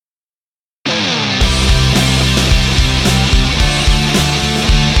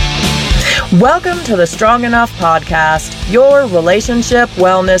Welcome to the Strong Enough Podcast, your relationship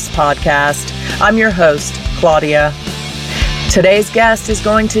wellness podcast. I'm your host, Claudia. Today's guest is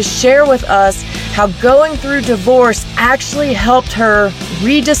going to share with us how going through divorce actually helped her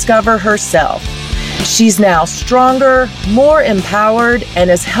rediscover herself. She's now stronger, more empowered,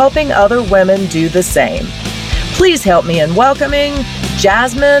 and is helping other women do the same. Please help me in welcoming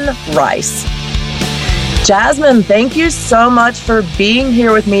Jasmine Rice. Jasmine, thank you so much for being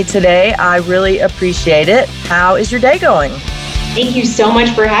here with me today. I really appreciate it. How is your day going? Thank you so much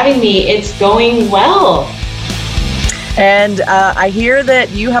for having me. It's going well. And I hear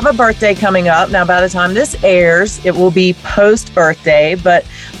that you have a birthday coming up. Now, by the time this airs, it will be post-birthday, but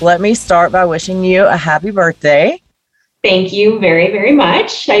let me start by wishing you a happy birthday. Thank you very, very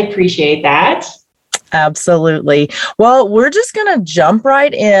much. I appreciate that. Absolutely. Well, we're just going to jump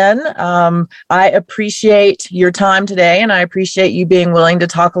right in. I appreciate your time today, and I appreciate you being willing to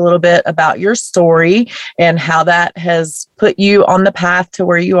talk a little bit about your story and how that has put you on the path to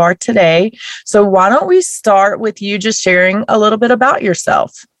where you are today. So why don't we start with you just sharing a little bit about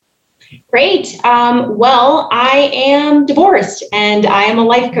yourself? Great. Well, I am divorced and I am a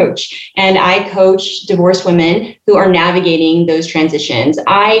life coach, and I coach divorced women who are navigating those transitions.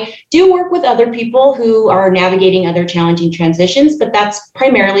 I do work with other people who are navigating other challenging transitions, but that's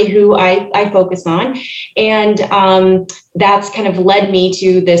primarily who I focus on. And that's kind of led me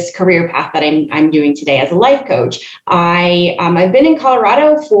to this career path that I'm doing today as a life coach. I've been in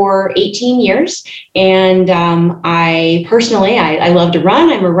Colorado for 18 years, and I personally love to run.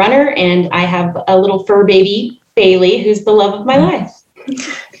 I'm a runner, and I have a little fur baby, Bailey, who's the love of my life.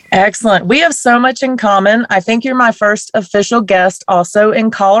 Excellent. We have so much in common. I think you're my first official guest also in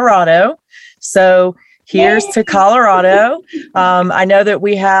Colorado. So here's to Colorado. I know that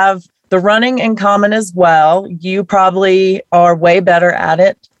we have the running in common as well. You probably are way better at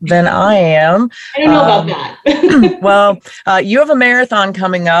it than I am. I don't know about that. Well, you have a marathon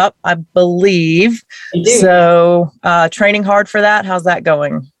coming up, I believe. I do. So training hard for that. How's that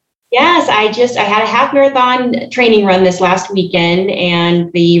going? Yes, I had a half marathon training run this last weekend,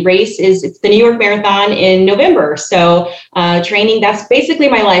 and the race it's the New York Marathon in November. So training, that's basically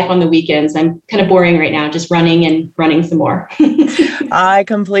my life on the weekends. I'm kind of boring right now, just running and running some more. I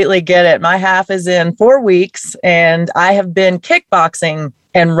completely get it. My half is in 4 weeks, and I have been kickboxing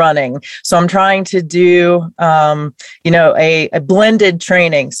and running. So I'm trying to do, a blended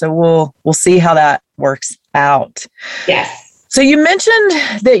training. So we'll see how that works out. Yes. So you mentioned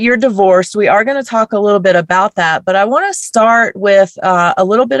that you're divorced. We are going to talk a little bit about that, but I want to start with a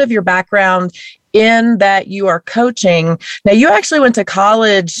little bit of your background in that you are coaching. Now, you actually went to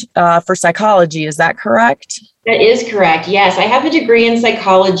college for psychology. Is that correct? That is correct. Yes, I have a degree in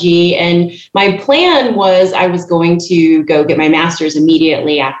psychology, and my plan was I was going to go get my master's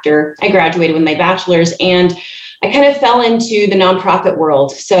immediately after I graduated with my bachelor's, and I kind of fell into the nonprofit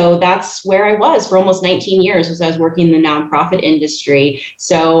world. So that's where I was for almost 19 years, was I was working in the nonprofit industry.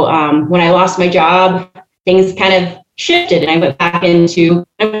 So when I lost my job, things kind of shifted, and I went back into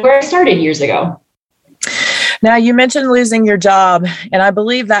where I started years ago. Now, you mentioned losing your job, and I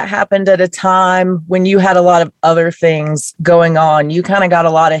believe that happened at a time when you had a lot of other things going on. You kind of got a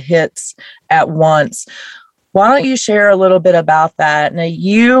lot of hits at once. Why don't you share a little bit about that? Now,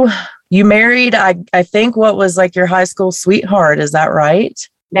 you married, I think, what was like your high school sweetheart. Is that right?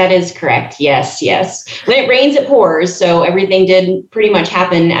 That is correct. Yes. When it rains, it pours. So everything did pretty much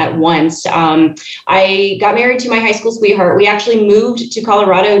happen at once. I got married to my high school sweetheart. We actually moved to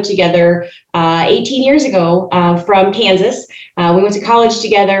Colorado together 18 years ago from Kansas. We went to college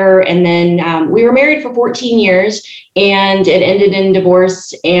together, and then we were married for 14 years, and it ended in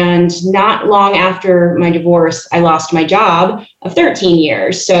divorce. And not long after my divorce, I lost my job of 13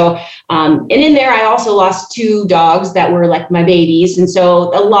 years. So, and in there, I also lost 2 dogs that were like my babies. And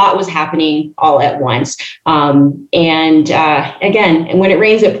so a lot was happening all at once. Again, and when it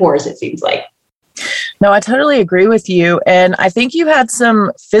rains, it pours, it seems like. No, I totally agree with you. And I think you had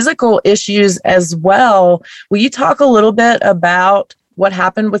some physical issues as well. Will you talk a little bit about what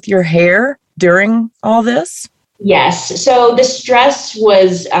happened with your hair during all this? Yes. So the stress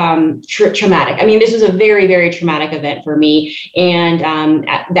was traumatic. I mean, this was a very, very traumatic event for me. And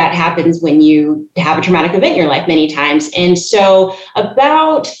that happens when you have a traumatic event in your life many times. And so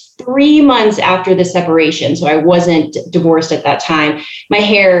about 3 months after the separation, so I wasn't divorced at that time, my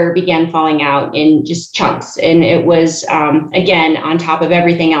hair began falling out in just chunks. And it was, again, on top of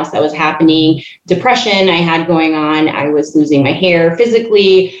everything else that was happening, depression I had going on. I was losing my hair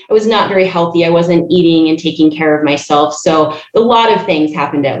physically. I was not very healthy. I wasn't eating and taking care of myself. So a lot of things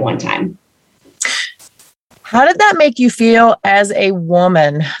happened at one time. How did that make you feel as a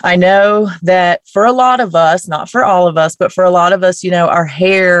woman? I know that for a lot of us, not for all of us, but for a lot of us, our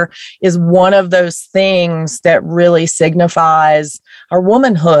hair is one of those things that really signifies our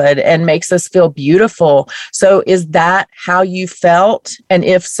womanhood and makes us feel beautiful. So is that how you felt? And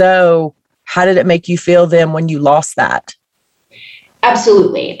if so, how did it make you feel then when you lost that?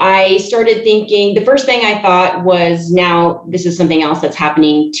 Absolutely. I started thinking, the first thing I thought was, now this is something else that's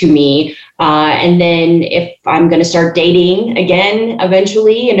happening to me. And then if I'm going to start dating again,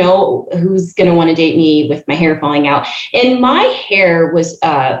 eventually, who's going to want to date me with my hair falling out? And my hair was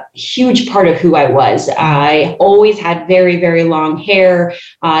a huge part of who I was. I always had very, very long hair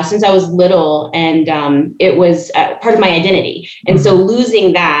since I was little, and it was part of my identity. And so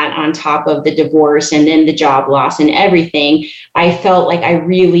losing that on top of the divorce and then the job loss and everything, I felt like I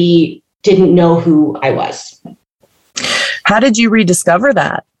really didn't know who I was. How did you rediscover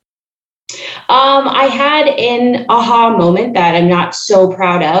that? I had an aha moment that I'm not so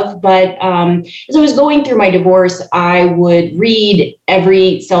proud of, but as I was going through my divorce, I would read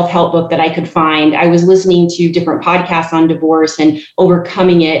every self-help book that I could find. I was listening to different podcasts on divorce and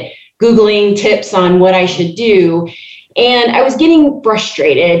overcoming it, Googling tips on what I should do. And I was getting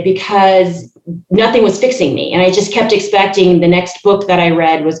frustrated because nothing was fixing me. And I just kept expecting the next book that I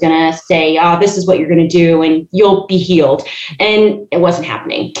read was going to say, this is what you're going to do and you'll be healed. And it wasn't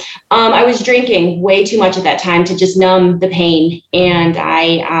happening. I was drinking way too much at that time to just numb the pain. And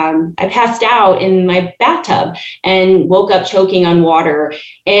I passed out in my bathtub and woke up choking on water.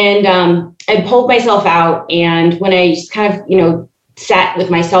 And I pulled myself out. And when I just kind of, sat with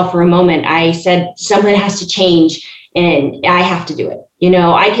myself for a moment, I said, something has to change. And I have to do it.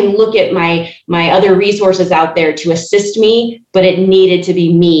 I can look at my other resources out there to assist me, but it needed to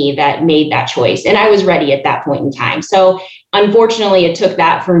be me that made that choice. And I was ready at that point in time. So unfortunately, it took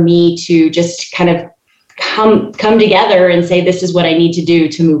that for me to just kind of come together and say, this is what I need to do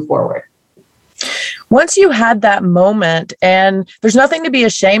to move forward. Once you had that moment, and there's nothing to be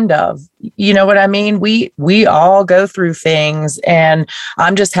ashamed of, you know what I mean? We all go through things, and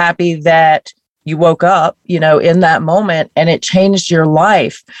I'm just happy that you woke up, in that moment and it changed your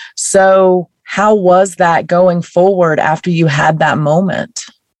life. So how was that going forward after you had that moment?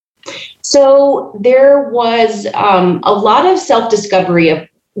 So there was a lot of self-discovery of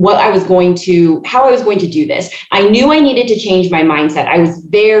how I was going to do this. I knew I needed to change my mindset. I was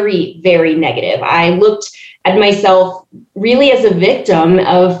very, very negative. I looked at myself really as a victim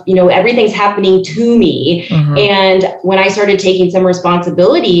of, everything's happening to me. Mm-hmm. And when I started taking some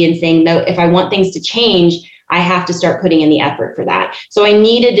responsibility and saying that if I want things to change, I have to start putting in the effort for that. So I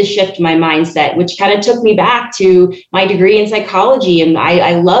needed to shift my mindset, which kind of took me back to my degree in psychology. And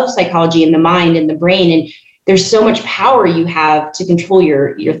I love psychology and the mind and the brain. And there's so much power you have to control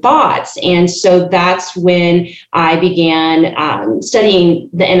your thoughts. And so that's when I began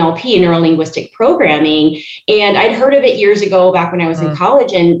studying the NLP, neuro-linguistic programming. And I'd heard of it years ago, back when I was in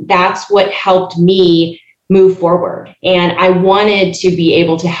college. And that's what helped me move forward. And I wanted to be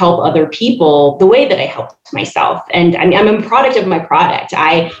able to help other people the way that I helped myself. And I'm a product of my product.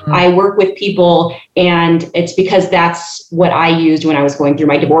 I work with people, and it's because that's what I used when I was going through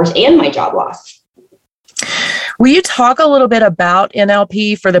my divorce and my job loss. Will you talk a little bit about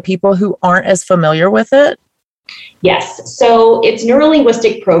NLP for the people who aren't as familiar with it? Yes. So it's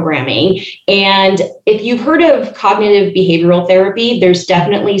neuro-linguistic programming. And if you've heard of cognitive behavioral therapy, there's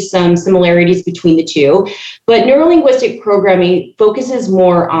definitely some similarities between the two. But neuro-linguistic programming focuses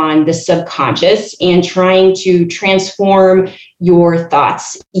more on the subconscious and trying to transform your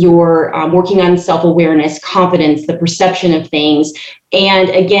thoughts. You're working on self-awareness, confidence, the perception of things. And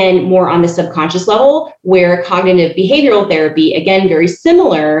again, more on the subconscious level, where cognitive behavioral therapy, again, very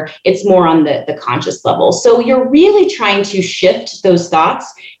similar, it's more on the conscious level. So you're really trying to shift those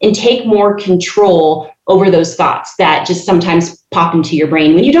thoughts and take more control over those thoughts that just sometimes pop into your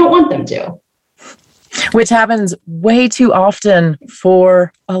brain when you don't want them to. Which happens way too often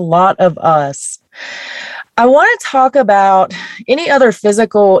for a lot of us. I want to talk about any other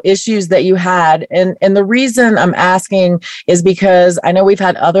physical issues that you had. And the reason I'm asking is because I know we've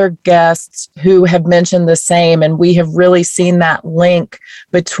had other guests who have mentioned the same, and we have really seen that link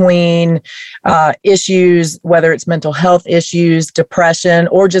between issues, whether it's mental health issues, depression,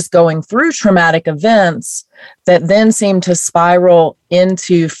 or just going through traumatic events that then seem to spiral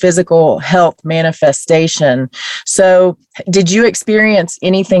into physical health manifestation. So did you experience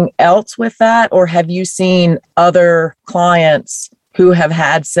anything else with that, or have you seen other clients who have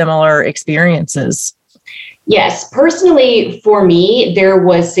had similar experiences? Yes, personally, for me, there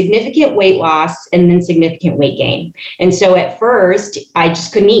was significant weight loss and then significant weight gain. And so at first, I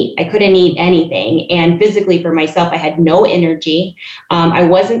just couldn't eat. I couldn't eat anything. And physically for myself, I had no energy. I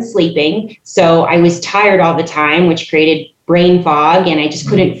wasn't sleeping. So I was tired all the time, which created brain fog, and I just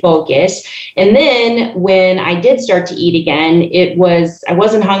couldn't focus. And then when I did start to eat again, I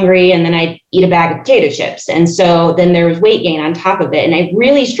wasn't hungry, and then I'd eat a bag of potato chips. And so then there was weight gain on top of it. And I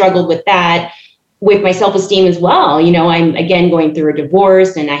really struggled with that, with my self-esteem as well. I'm again going through a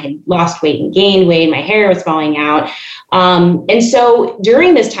divorce, and I had lost weight and gained weight, and my hair was falling out. And so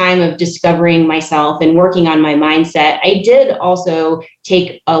during this time of discovering myself and working on my mindset, I did also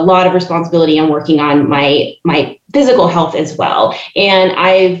take a lot of responsibility on working on my physical health as well. And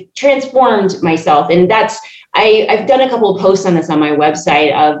I've transformed myself, and I've done a couple of posts on this on my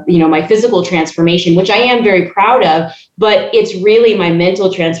website of, my physical transformation, which I am very proud of, but it's really my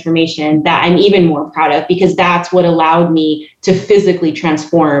mental transformation that I'm even more proud of, because that's what allowed me to physically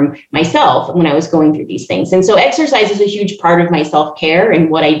transform myself when I was going through these things. And so exercise is a huge part of my self-care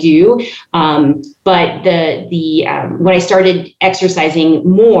and what I do. But when I started exercising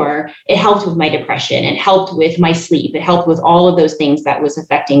more, it helped with my depression. It helped with my sleep. It helped with all of those things that was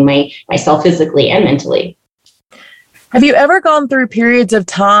affecting myself physically and mentally. Have you ever gone through periods of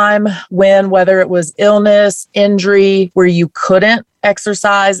time when, whether it was illness, injury, where you couldn't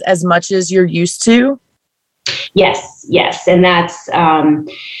exercise as much as you're used to? Yes. And that's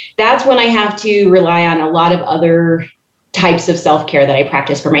when I have to rely on a lot of other types of self-care that I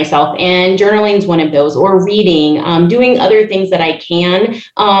practice for myself. And journaling is one of those, or reading, doing other things that I can,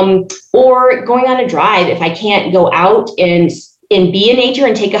 or going on a drive if I can't go out and be in nature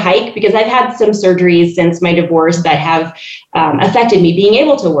and take a hike, because I've had some surgeries since my divorce that have affected me being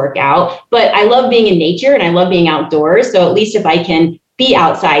able to work out. But I love being in nature and I love being outdoors. So at least if I can be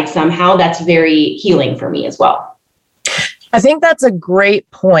outside somehow, that's very healing for me as well. I think that's a great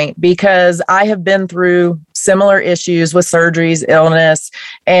point, because I have been through similar issues with surgeries, illness,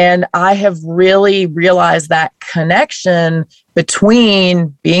 and I have really realized that connection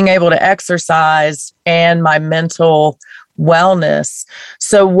between being able to exercise and my mental wellness.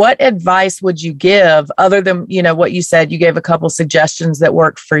 So what advice would you give, other than, what you said? You gave a couple suggestions that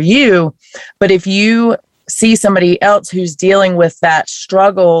worked for you, but if you see somebody else who's dealing with that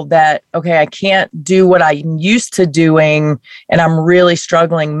struggle, that, okay, I can't do what I'm used to doing and I'm really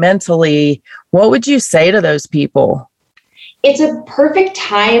struggling mentally, what would you say to those people? It's a perfect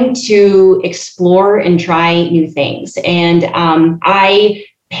time to explore and try new things. And I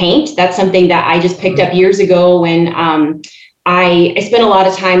paint. That's something that I just picked up years ago when I spent a lot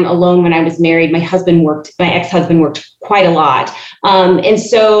of time alone when I was married. My ex-husband worked quite a lot. And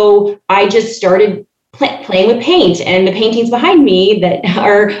so I just started playing with paint, and the paintings behind me that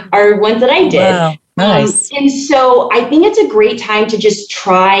are ones that I did. Wow. Nice. And so I think it's a great time to just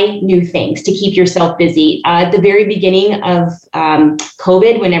try new things to keep yourself busy. At the very beginning of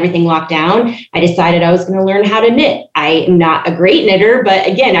COVID, when everything locked down, I decided I was going to learn how to knit. I am not a great knitter, but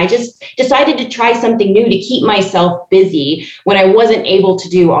again, I just decided to try something new to keep myself busy when I wasn't able to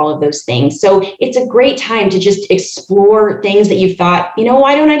do all of those things. So it's a great time to just explore things that you thought,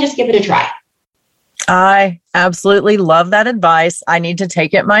 why don't I just give it a try? I absolutely love that advice. I need to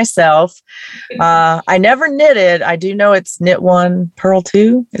take it myself. I never knitted. I do know it's knit one, purl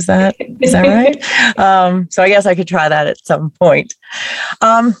two. Is that right? So I guess I could try that at some point.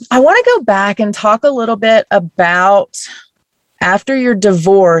 I want to go back and talk a little bit about after your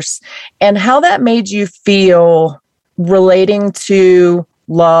divorce and how that made you feel relating to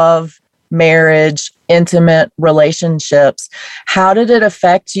love, marriage, intimate relationships. How did it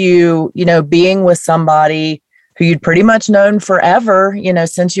affect you, being with somebody who you'd pretty much known forever,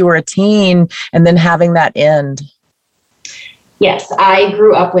 since you were a teen, and then having that end? Yes, I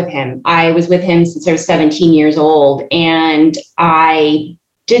grew up with him. I was with him since I was 17 years old, and I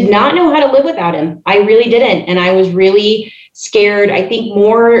did not know how to live without him. I really didn't. And I was really scared, I think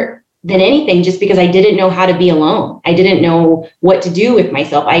more than anything, just because I didn't know how to be alone. I didn't know what to do with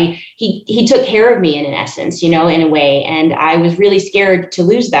myself. He took care of me in essence, in a way. And I was really scared to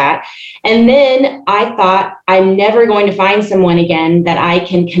lose that. And then I thought, I'm never going to find someone again that I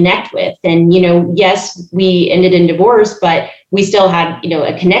can connect with. And, yes, we ended in divorce, but we still had,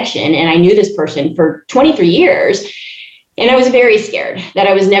 a connection. And I knew this person for 23 years. And I was very scared that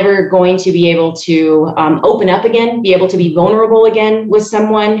I was never going to be able to open up again, be able to be vulnerable again with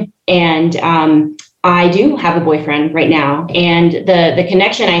someone. And I do have a boyfriend right now. And the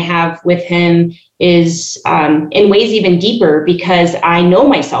connection I have with him is in ways even deeper because I know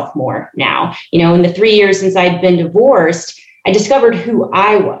myself more now. In the 3 years since I'd been divorced, I discovered who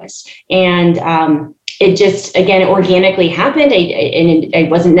I was. And it just, again, organically happened. I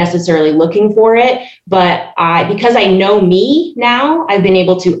wasn't necessarily looking for it, but because I know me now, I've been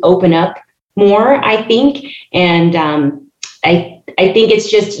able to open up more, I think. And I think it's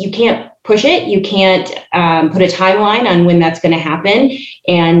just, you can't push it. You can't put a timeline on when that's going to happen.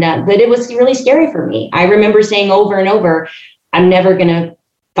 And but it was really scary for me. I remember saying over and over, I'm never going to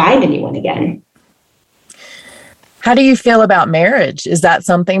find anyone again. How do you feel about marriage? Is that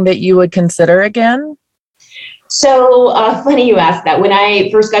something that you would consider again? So funny you asked that. When I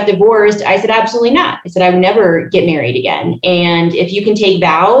first got divorced, I said, absolutely not. I said, I would never get married again. And if you can take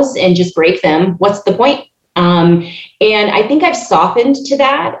vows and just break them, what's the point? And I think I've softened to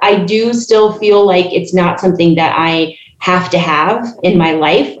that. I do still feel like it's not something that I have to have in my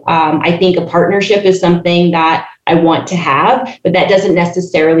life. I think a partnership is something that I want to have, but that doesn't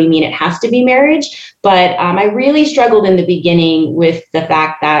necessarily mean it has to be marriage. But I really struggled in the beginning with the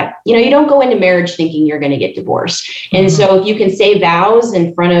fact that, you don't go into marriage thinking you're going to get divorced. And so if you can say vows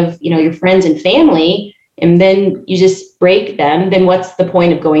in front of, your friends and family, and then you just break them, then what's the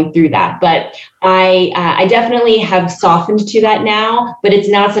point of going through that? But I definitely have softened to that now, but it's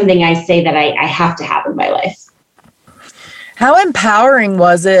not something I say that I have to have in my life. How empowering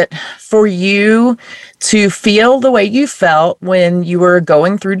was it for you to feel the way you felt when you were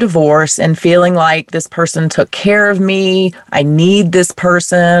going through divorce and feeling like this person took care of me? I need this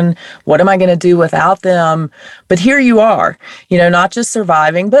person. What am I going to do without them? But here you are, not just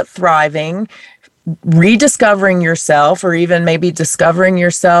surviving, but thriving, rediscovering yourself, or even maybe discovering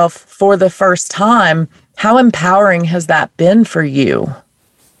yourself for the first time. How empowering has that been for you?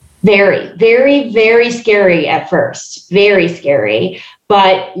 Very, very, very scary at first. Very scary,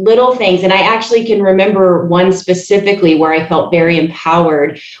 but little things. And I actually can remember one specifically where I felt very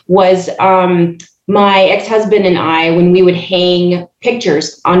empowered was my ex-husband and I, when we would hang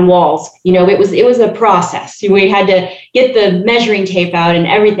pictures on walls. It was a process. We had to get the measuring tape out and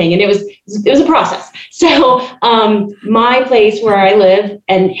everything, and it was a process. So my place where I live,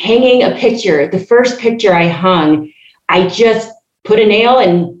 and hanging a picture, the first picture I hung, I just put a nail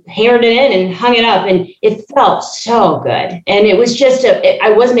and hammered it in and hung it up, and it felt so good. And it was just I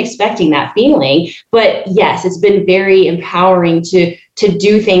wasn't expecting that feeling, but yes, it's been very empowering to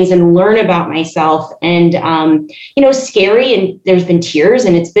do things and learn about myself. And scary, and there's been tears,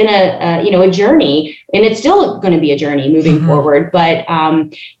 and it's been a journey, and it's still going to be a journey moving forward. But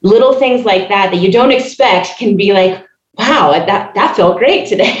little things like that you don't expect can be like, wow, that felt great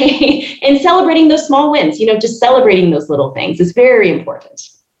today. And celebrating those small wins, just celebrating those little things is very important.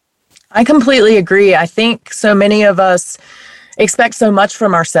 I completely agree. I think so many of us expect so much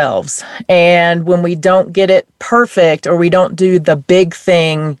from ourselves. And when we don't get it perfect, or we don't do the big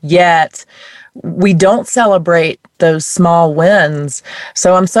thing yet, we don't celebrate those small wins.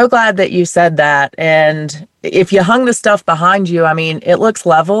 So I'm so glad that you said that. And if you hung the stuff behind you, it looks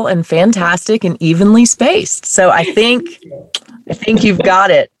level and fantastic and evenly spaced. So I think you've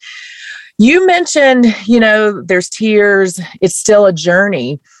got it. You mentioned, there's tears. It's still a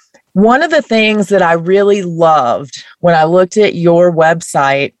journey. One of the things that I really loved when I looked at your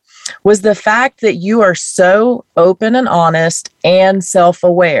website was the fact that you are so open and honest and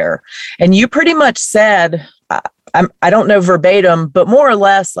self-aware. And you pretty much said, I don't know verbatim, but more or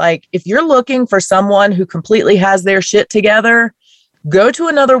less, like, if you're looking for someone who completely has their shit together, go to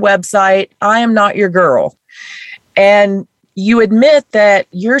another website. I am not your girl. And you admit that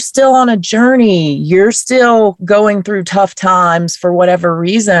you're still on a journey. You're still going through tough times for whatever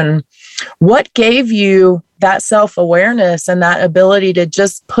reason. What gave you that self-awareness and that ability to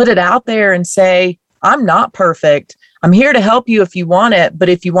just put it out there and say, I'm not perfect. I'm here to help you if you want it. But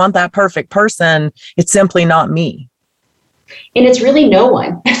if you want that perfect person, it's simply not me. And it's really no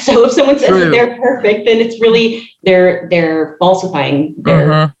one. So if someone says that they're perfect, then it's really they're falsifying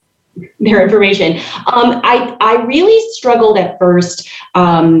their information. I really struggled at first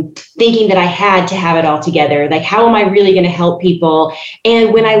thinking that I had to have it all together. Like, how am I really going to help people?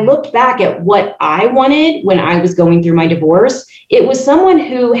 And when I looked back at what I wanted when I was going through my divorce, it was someone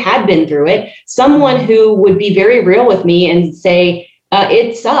who had been through it, someone who would be very real with me and say,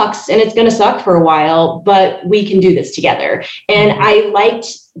 it sucks and it's going to suck for a while, but we can do this together. And I liked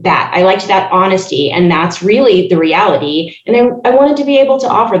that. I liked that honesty, and that's really the reality. And I wanted to be able to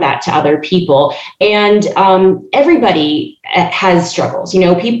offer that to other people. And everybody has struggles.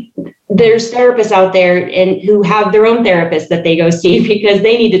 There's therapists out there and who have their own therapists that they go see because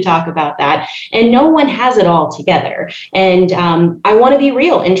they need to talk about that. And no one has it all together. And I want to be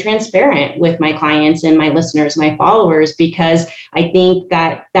real and transparent with my clients and my listeners, my followers, because I think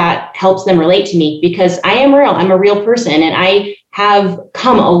that helps them relate to me, because I am real. I'm a real person, and I have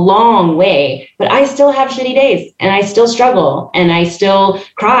come a long way, but I still have shitty days and I still struggle and I still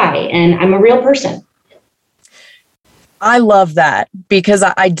cry and I'm a real person. I love that because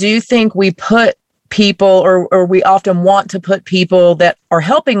I do think we put people or we often want to put people that are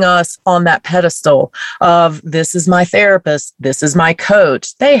helping us on that pedestal of this is my therapist, this is my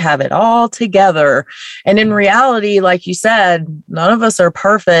coach. They have it all together. And in reality, like you said, none of us are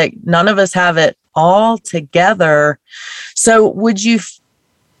perfect. None of us have it all together. So would you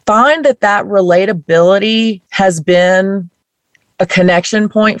find that relatability has been a connection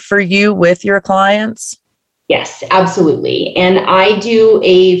point for you with your clients? Yes, absolutely. And I do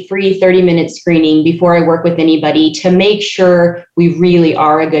a free 30-minute screening before I work with anybody to make sure we really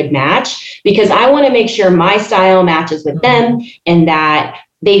are a good match, because I want to make sure my style matches with them and that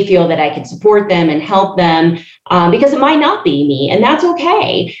they feel that I can support them and help them, because it might not be me, and that's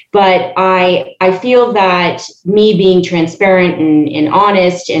okay. But I feel that me being transparent and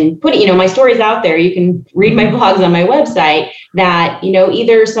honest and putting, my stories out there, you can read my blogs on my website, that,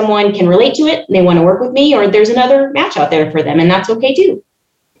 either someone can relate to it and they want to work with me, or there's another match out there for them, and that's okay too.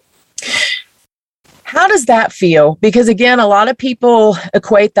 How does that feel? Because again, a lot of people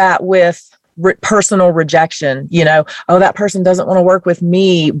equate that with personal rejection. Oh, that person doesn't want to work with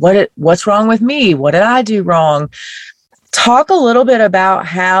me. What's wrong with me? What did I do wrong? Talk a little bit about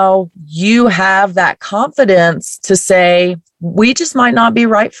how you have that confidence to say, we just might not be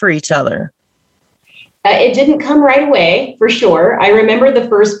right for each other. It didn't come right away, for sure. I remember the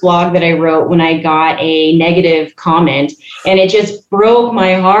first blog that I wrote when I got a negative comment, and it just broke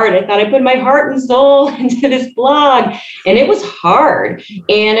my heart. I thought I put my heart and soul into this blog, and it was hard.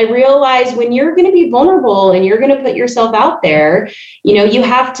 And I realized when you're going to be vulnerable and you're going to put yourself out there, you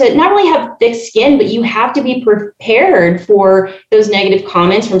have to not only have thick skin, but you have to be prepared for those negative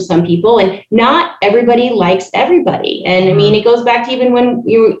comments from some people. And not everybody likes everybody. And I mean, it goes back to even when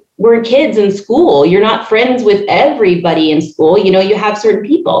we're kids in school. You're not friends with everybody in school. You have certain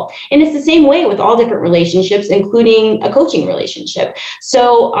people. And it's the same way with all different relationships, including a coaching relationship.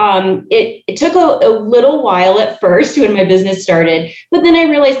 So it took a little while at first when my business started, but then I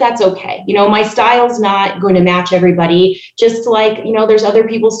realized that's okay. My style's not going to match everybody, just like, there's other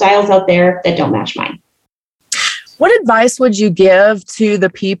people's styles out there that don't match mine. What advice would you give to the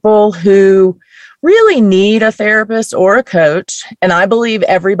people who really need a therapist or a coach? And I believe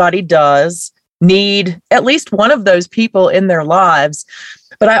everybody does need at least one of those people in their lives.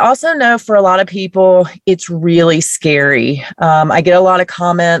 But I also know for a lot of people, it's really scary. I get a lot of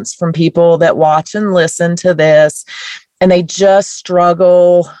comments from people that watch and listen to this, and they just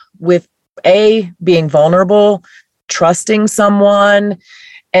struggle with being vulnerable, trusting someone,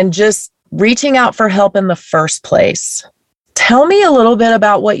 and just reaching out for help in the first place. Tell me a little bit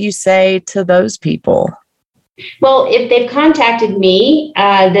about what you say to those people. Well, if they've contacted me,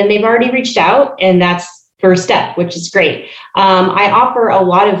 then they've already reached out, and that's first step, which is great. I offer a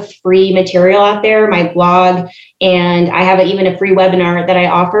lot of free material out there, my blog, and I have even a free webinar that I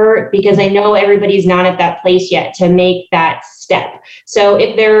offer, because I know everybody's not at that place yet to make that step. So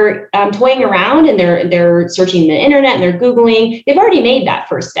if they're toying around and they're searching the internet and they're Googling, they've already made that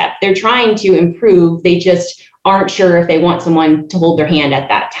first step. They're trying to improve. They just aren't sure if they want someone to hold their hand at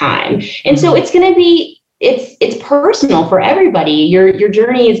that time. And so it's going to be, it's personal for everybody. Your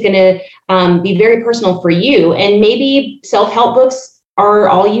journey is going to be very personal for you. And maybe self-help books are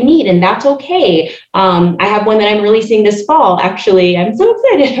all you need, and that's okay. I have one that I'm releasing this fall. Actually, I'm so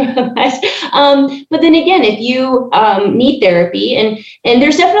excited about that. But then again, if you need therapy, and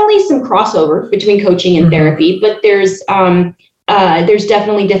there's definitely some crossover between coaching and therapy, but there's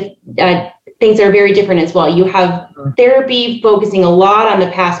definitely things that are very different as well. You have therapy focusing a lot on the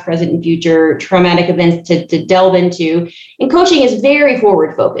past, present, and future traumatic events to delve into. And coaching is very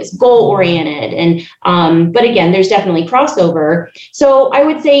forward focused, goal oriented. And, but again, there's definitely crossover. So I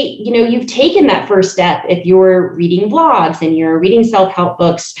would say, you've taken that first step if you're reading blogs and you're reading self-help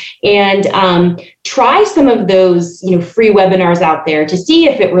books, and try some of those, free webinars out there to see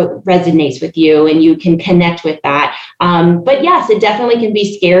if it resonates with you and you can connect with that. But yes, it definitely can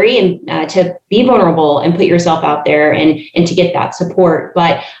be scary, and to be vulnerable and put yourself out there and to get that support.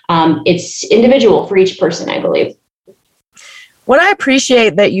 But it's individual for each person, I believe. What I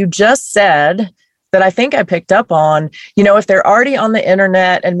appreciate that you just said, that I think I picked up on, if they're already on the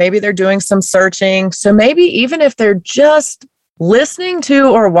internet and maybe they're doing some searching, so maybe even if they're just listening to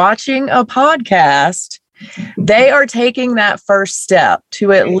or watching a podcast, they are taking that first step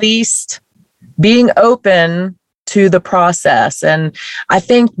to at least being open to the process. And I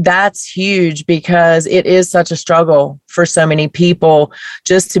think that's huge, because it is such a struggle for so many people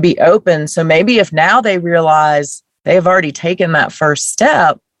just to be open. So maybe if now they realize they've already taken that first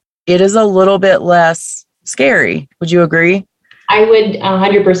step, it is a little bit less scary. Would you agree? I would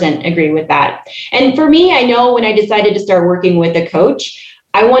 100% agree with that. And for me, I know when I decided to start working with a coach,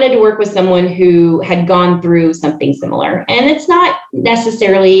 I wanted to work with someone who had gone through something similar. And it's not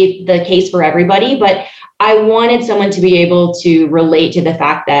necessarily the case for everybody, but I wanted someone to be able to relate to the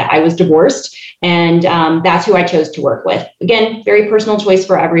fact that I was divorced. And that's who I chose to work with. Again, very personal choice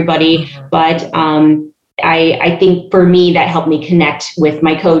for everybody. But I think for me, that helped me connect with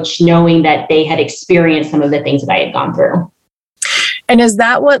my coach, knowing that they had experienced some of the things that I had gone through. And is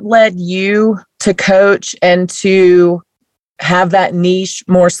that what led you to coach and to have that niche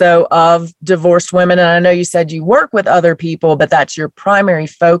more so of divorced women? And I know you said you work with other people, but that's your primary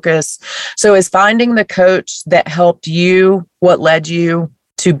focus. So is finding the coach that helped you what led you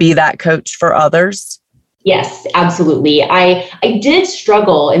to be that coach for others? Yes, absolutely. I did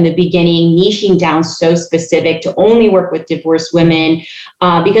struggle in the beginning, niching down so specific to only work with divorced women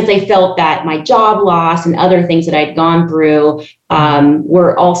because I felt that my job loss and other things that I'd gone through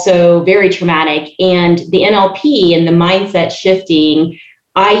were also very traumatic. And the NLP and the mindset shifting,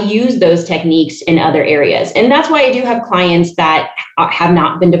 I use those techniques in other areas. And that's why I do have clients that have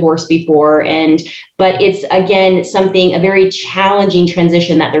not been divorced before. But it's, again, a very challenging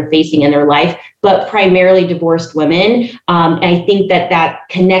transition that they're facing in their life, but primarily divorced women. And I think that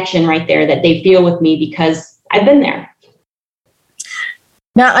connection right there that they feel with me because I've been there.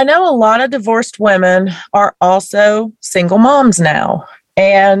 Now, I know a lot of divorced women are also single moms now,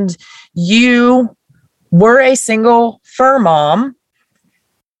 and you were a single fur mom.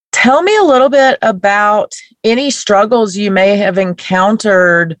 Tell me a little bit about any struggles you may have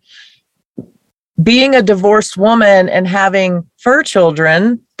encountered being a divorced woman and having fur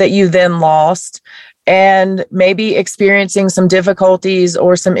children that you then lost, and maybe experiencing some difficulties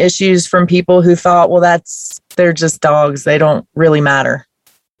or some issues from people who thought, well, they're just dogs. They don't really matter.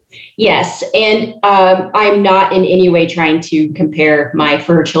 Yes. And I'm not in any way trying to compare my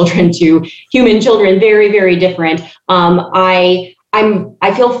fur children to human children. Very, very different. I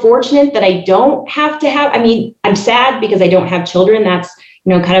feel fortunate that I don't have to have, I'm sad because I don't have children. That's,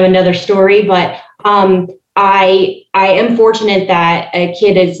 kind of another story, but I am fortunate that a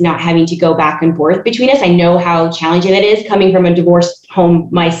kid is not having to go back and forth between us. I know how challenging that is coming from a divorced home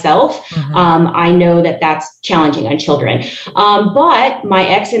myself. I know that that's challenging on children. But my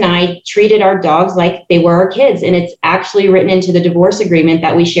ex and I treated our dogs like they were our kids. And it's actually written into the divorce agreement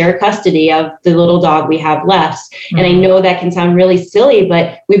that we share custody of the little dog we have left. And I know that can sound really silly,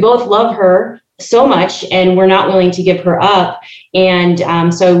 but we both love her so much and we're not willing to give her up. And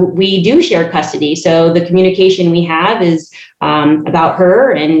so we do share custody. So the communication we have is about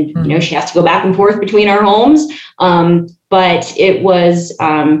her, and she has to go back and forth between our homes. But it was,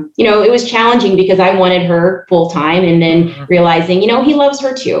 it was challenging because I wanted her full time, and then realizing, he loves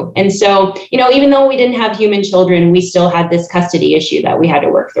her too. And so, even though we didn't have human children, we still had this custody issue that we had to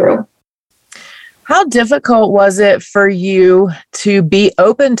work through. How difficult was it for you to be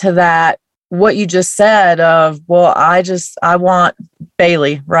open to that? What you just said of, well, I want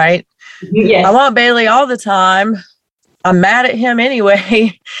Bailey, right? Yes. I want Bailey all the time. I'm mad at him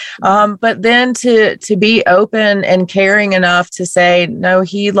anyway. But then to be open and caring enough to say, no,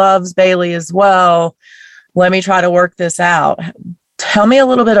 he loves Bailey as well. Let me try to work this out. Tell me a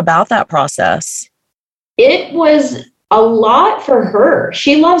little bit about that process. It was a lot for her.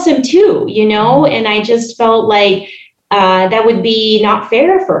 She loves him too, and I just felt like that would be not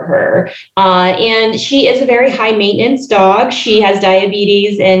fair for her. And she is a very high maintenance dog. She has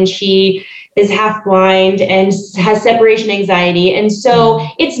diabetes and she is half blind and has separation anxiety. And so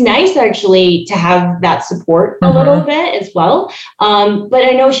it's nice actually to have that support a little bit as well. But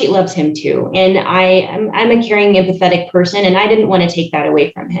I know she loves him too. And I'm a caring, empathetic person, and I didn't want to take that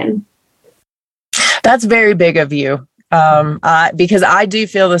away from him. That's very big of you. Because I do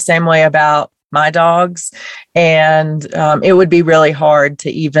feel the same way about my dogs, and it would be really hard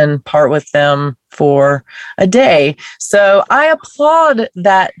to even part with them for a day. So I applaud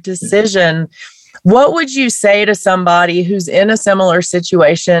that decision. What would you say to somebody who's in a similar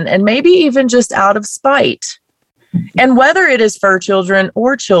situation and maybe even just out of spite? And whether it is fur children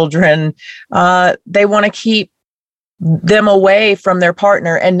or children, they want to keep them away from their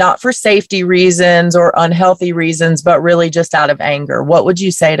partner, and not for safety reasons or unhealthy reasons, but really just out of anger. What would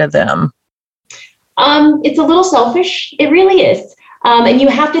you say to them? It's a little selfish. It really is. And you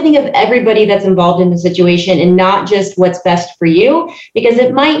have to think of everybody that's involved in the situation and not just what's best for you, because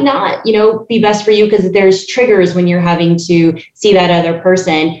it might not, be best for you because there's triggers when you're having to see that other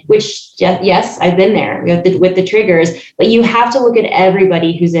person, which, yes, I've been there with the triggers, but you have to look at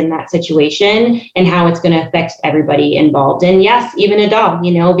everybody who's in that situation and how it's going to affect everybody involved. And yes, even a dog,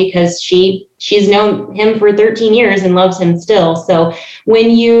 because she's known him for 13 years and loves him still. So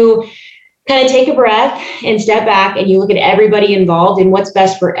when you kind of take a breath and step back and you look at everybody involved and what's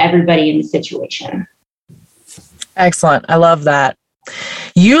best for everybody in the situation. Excellent. I love that.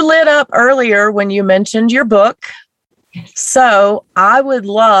 You lit up earlier when you mentioned your book. So I would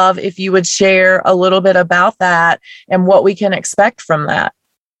love if you would share a little bit about that and what we can expect from that.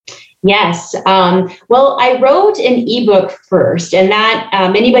 Yes. Well, I wrote an ebook first, and that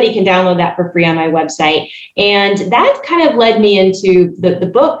anybody can download that for free on my website. And that kind of led me into the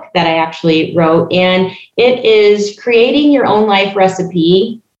book that I actually wrote. And it is Creating Your Own Life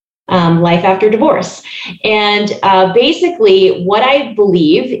Recipe, Life After Divorce. And basically, what I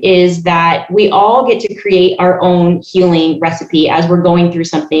believe is that we all get to create our own healing recipe as we're going through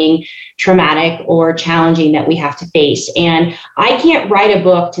something traumatic or challenging that we have to face. And I can't write a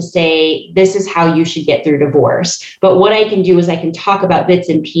book to say, this is how you should get through divorce. But what I can do is I can talk about bits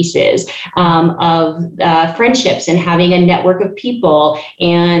and pieces of friendships and having a network of people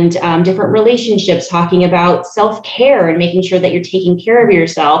and different relationships, talking about self-care and making sure that you're taking care of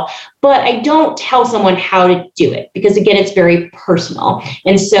yourself. But I don't tell someone how to do it because, again, it's very personal.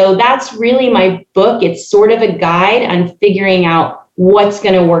 And so that's really my book. It's sort of a guide on figuring out what's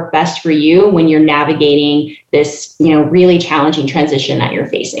going to work best for you when you're navigating this, really challenging transition that you're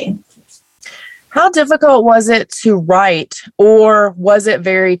facing. How difficult was it to write, or was it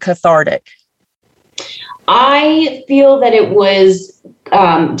very cathartic? I feel that it was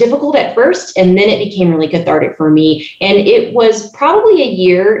difficult at first, and then it became really cathartic for me. And it was probably a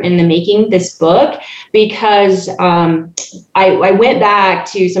year in the making, this book, because I went back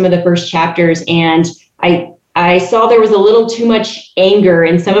to some of the first chapters, and I saw there was a little too much anger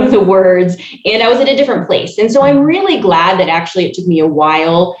in some of the words, and I was at a different place. And so I'm really glad that actually it took me a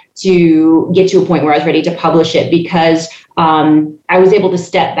while to get to a point where I was ready to publish it, because I was able to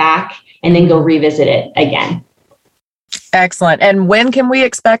step back and then go revisit it again. Excellent. And when can we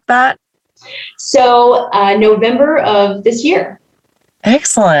expect that? So November of this year.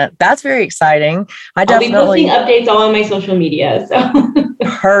 Excellent. That's very exciting. I'll be posting updates all on my social media. So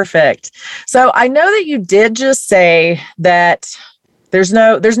perfect. So I know that you did just say that there's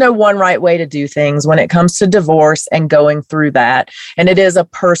no one right way to do things when it comes to divorce and going through that. And it is a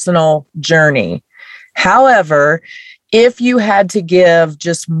personal journey. However, if you had to give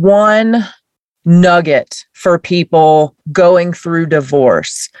just one nugget for people going through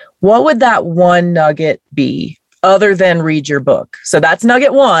divorce, what would that one nugget be? Other than read your book. So that's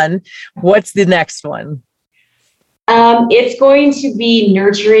nugget one. What's the next one? It's going to be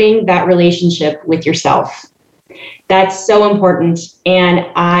nurturing that relationship with yourself. That's so important. And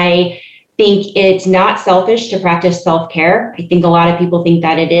I think it's not selfish to practice self-care. I think a lot of people think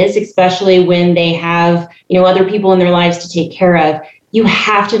that it is, especially when they have, other people in their lives to take care of. You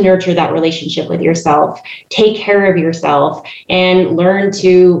have to nurture that relationship with yourself, take care of yourself, and learn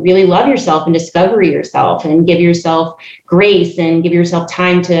to really love yourself and discover yourself and give yourself grace and give yourself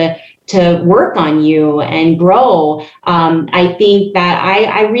time to work on you and grow. I think that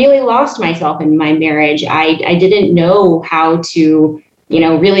I really lost myself in my marriage. I didn't know how to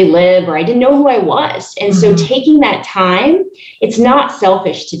really live, or I didn't know who I was. And so taking that time, it's not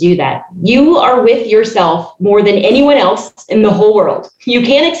selfish to do that. You are with yourself more than anyone else in the whole world. You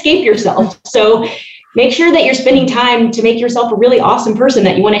can't escape yourself. So make sure that you're spending time to make yourself a really awesome person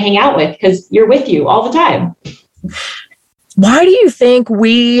that you want to hang out with, because you're with you all the time. Why do you think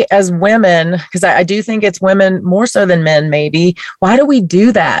we as women, because I do think it's women more so than men maybe, why do we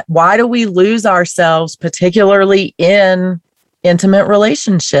do that? Why do we lose ourselves, particularly in intimate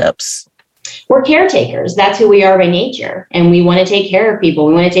relationships? We're caretakers. That's who we are by nature. And we want to take care of people.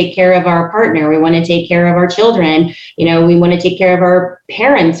 We want to take care of our partner. We want to take care of our children. We want to take care of our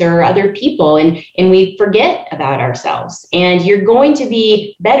parents or other people. And we forget about ourselves. And you're going to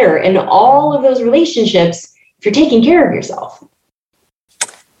be better in all of those relationships if you're taking care of yourself.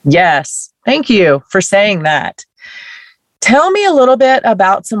 Yes. Thank you for saying that. Tell me a little bit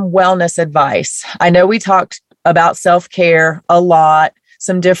about some wellness advice. I know we talked about self-care a lot,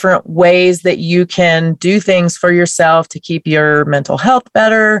 some different ways that you can do things for yourself to keep your mental health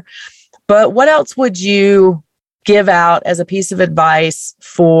better. But what else would you give out as a piece of advice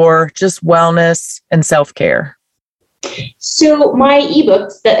for just wellness and self-care? So my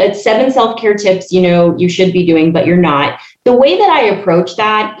ebooks, the 7 self-care tips, you should be doing, but you're not. the way that I approach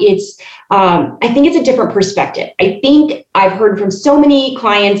that, I think it's a different perspective. I think I've heard from so many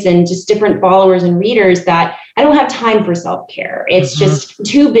clients and just different followers and readers that I don't have time for self-care. It's just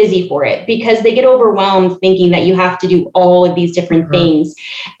too busy for it, because they get overwhelmed thinking that you have to do all of these different things.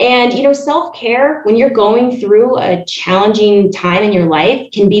 And, self-care, when you're going through a challenging time in your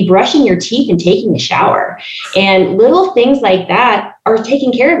life, can be brushing your teeth and taking a shower. And little things like that are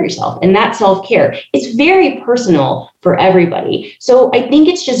taking care of yourself, and that's self-care. It's very personal for everybody. So I think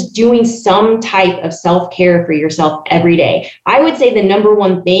it's just doing some type of self-care for yourself every day. I would say the number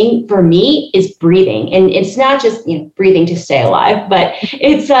one thing for me is breathing. And it's not just breathing to stay alive, but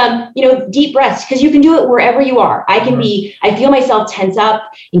it's deep breaths, because you can do it wherever you are. I feel myself tense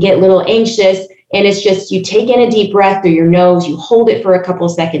up and get a little anxious. And it's just, you take in a deep breath through your nose, you hold it for a couple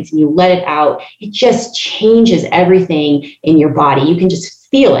of seconds and you let it out. It just changes everything in your body. You can just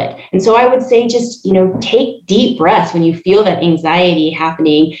feel it. And so I would say just, take deep breaths when you feel that anxiety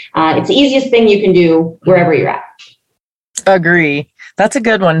happening. It's the easiest thing you can do wherever you're at. Agree. That's a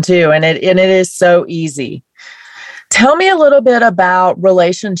good one too. And it is so easy. Tell me a little bit about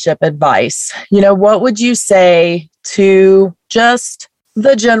relationship advice. What would you say to just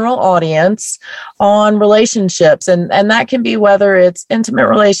the general audience on relationships? And that can be whether it's intimate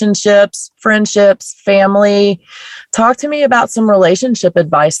relationships, friendships, family. Talk to me about some relationship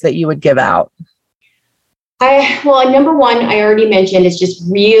advice that you would give out. Number one, I already mentioned, is just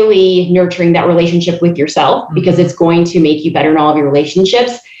really nurturing that relationship with yourself, because it's going to make you better in all of your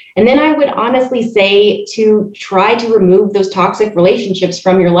relationships. And then I would honestly say to try to remove those toxic relationships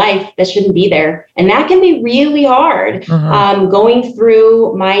from your life that shouldn't be there. And that can be really hard. Going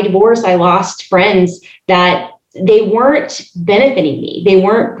through my divorce, I lost friends that they weren't benefiting me. They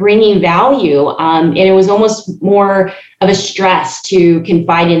weren't bringing value. And it was almost more of a stress to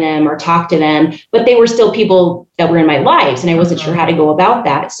confide in them or talk to them, but they were still people that were in my lives, and I wasn't sure how to go about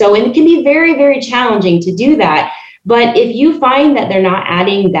that. So, and it can be very, very challenging to do that. But if you find that they're not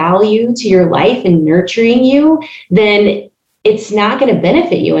adding value to your life and nurturing you, then it's not going to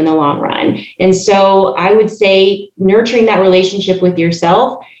benefit you in the long run. And so I would say nurturing that relationship with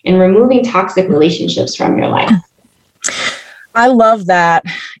yourself and removing toxic relationships from your life. I love that.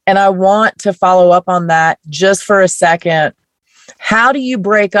 And I want to follow up on that just for a second. How do you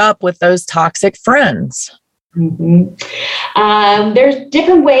break up with those toxic friends? There's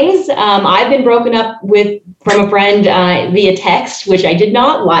different ways. I've been broken up from a friend via text, which I did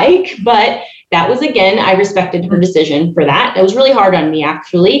not like, but that was, again, I respected her decision for that. It was really hard on me,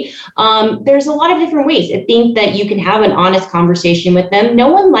 actually. There's a lot of different ways. I think that you can have an honest conversation with them. No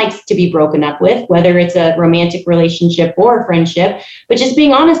one likes to be broken up with, whether it's a romantic relationship or a friendship, but just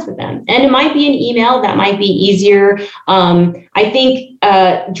being honest with them. And it might be an email, that might be easier. I think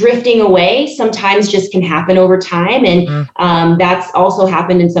drifting away sometimes just can happen over time. And that's also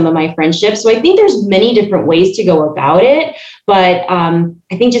happened in some of my friendships. So I think there's many different ways to go about it. But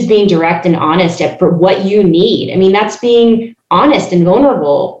I think just being direct and honest for what you need. I mean, that's being honest and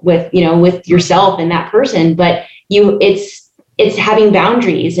vulnerable with yourself and that person. But it's having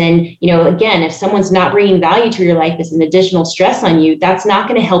boundaries. And, again, if someone's not bringing value to your life as an additional stress on you, that's not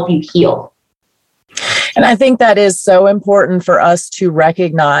going to help you heal. And I think that is so important for us to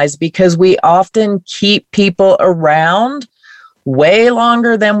recognize, because we often keep people around way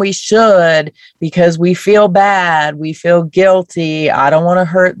longer than we should because we feel bad, we feel guilty, I don't want to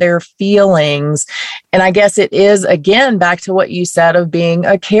hurt their feelings. And I guess it is, again, back to what you said of being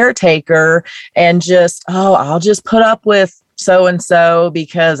a caretaker and just, I'll just put up with so-and-so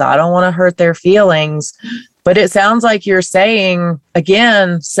because I don't want to hurt their feelings. But it sounds like you're saying,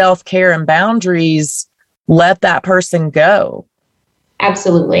 again, self-care and boundaries, let that person go.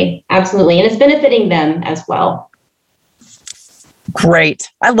 Absolutely. Absolutely. And it's benefiting them as well. Great.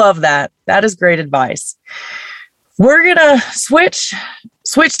 I love that. That is great advice. We're going to switch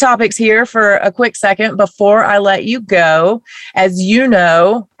topics here for a quick second before I let you go. As you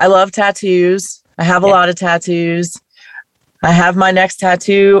know, I love tattoos. I have a lot of tattoos. I have my next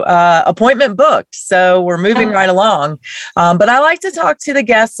tattoo appointment booked, so we're moving right along. But I like to talk to the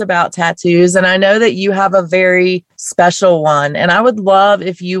guests about tattoos, and I know that you have a very special one, and I would love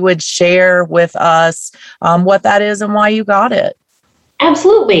if you would share with us what that is and why you got it.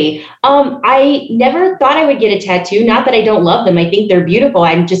 Absolutely. I never thought I would get a tattoo. Not that I don't love them. I think they're beautiful.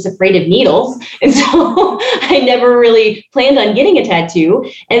 I'm just afraid of needles. And so I never really planned on getting a tattoo.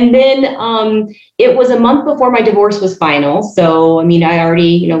 And then it was a month before my divorce was final. So, I mean, I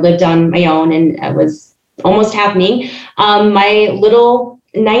already, lived on my own and it was almost happening. My little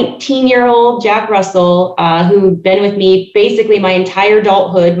 19-year-old Jack Russell, who'd been with me basically my entire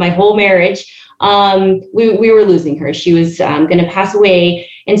adulthood, my whole marriage, we were losing her. She was going to pass away.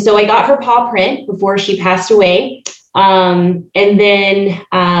 And so I got her paw print before she passed away. And then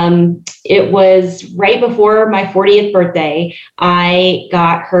it was right before my 40th birthday, I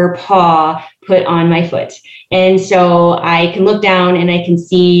got her paw put on my foot. And so I can look down and I can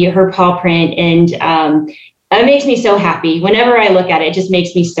see her paw print, and it makes me so happy. Whenever I look at it, it just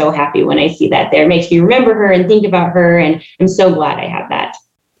makes me so happy when I see that there. It makes me remember her and think about her, and I'm so glad I have that.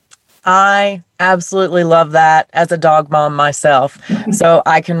 I absolutely love that as a dog mom myself. So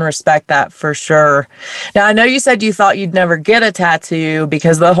I can respect that for sure. Now, I know you said you thought you'd never get a tattoo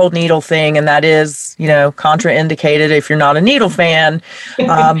because of the whole needle thing, and that is, contraindicated if you're not a needle fan.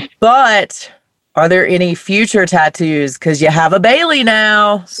 But are there any future tattoos? Because you have a Bailey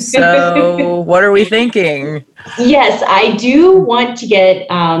now. So what are we thinking? Yes, I do want to get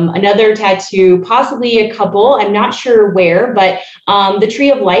another tattoo, possibly a couple. I'm not sure where, but the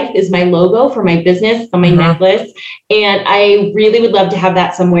Tree of Life is my logo for my business on my necklace. And I really would love to have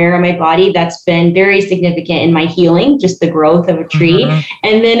that somewhere on my body. That's been very significant in my healing, just the growth of a tree.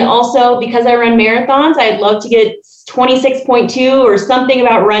 And then also, because I run marathons, I'd love to get 26.2 or something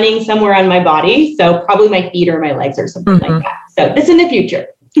about running somewhere on my body. So probably my feet or my legs or something like that. So this in the future.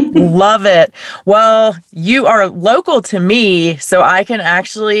 Love it. Well, you are local to me, so I can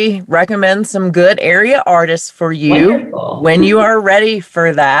actually recommend some good area artists for you. Wonderful. When you are ready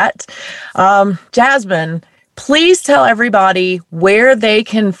for that. Jasmine, please tell everybody where they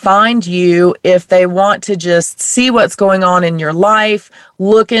can find you if they want to just see what's going on in your life,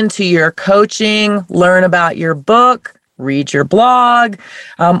 look into your coaching, learn about your book, read your blog.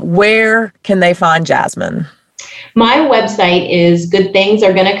 Where can they find Jasmine? My website is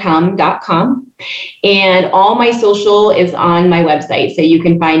goodthingsaregonnacome.com, and all my social is on my website. So you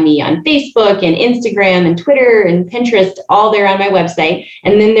can find me on Facebook and Instagram and Twitter and Pinterest, all there on my website.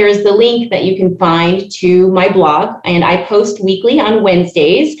 And then there's the link that you can find to my blog, and I post weekly on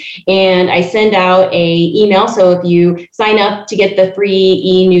Wednesdays, and I send out a email. So if you sign up to get the free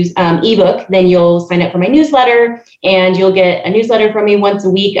ebook, then you'll sign up for my newsletter, and you'll get a newsletter from me once a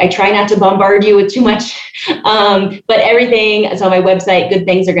week. I try not to bombard you with too much, but everything is on my website,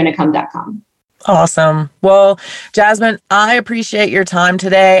 goodthingsaregonnacome.com. Awesome. Well, Jasmine, I appreciate your time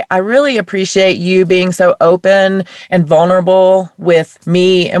today. I really appreciate you being so open and vulnerable with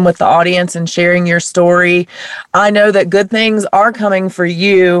me and with the audience and sharing your story. I know that good things are coming for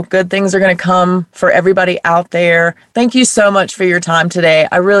you. Good things are going to come for everybody out there. Thank you so much for your time today.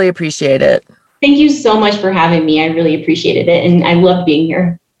 I really appreciate it. Thank you so much for having me. I really appreciated it, and I love being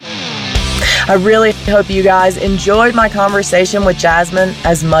here. I really hope you guys enjoyed my conversation with Jasmine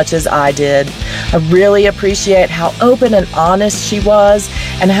as much as I did. I really appreciate how open and honest she was,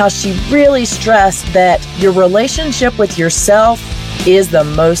 and how she really stressed that your relationship with yourself is the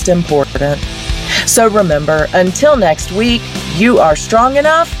most important. So remember, until next week, you are strong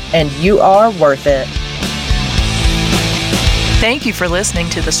enough and you are worth it. Thank you for listening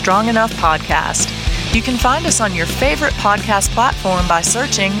to the Strong Enough podcast. You can find us on your favorite podcast platform by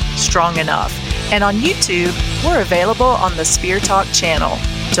searching Strong Enough. And on YouTube, we're available on the Spear Talk channel.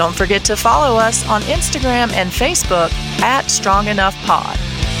 Don't forget to follow us on Instagram and Facebook at Strong Enough Pod.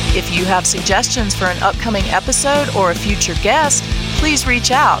 If you have suggestions for an upcoming episode or a future guest, please reach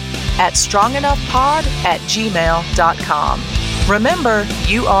out at strongenoughpod@gmail.com. Remember,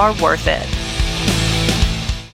 you are worth it.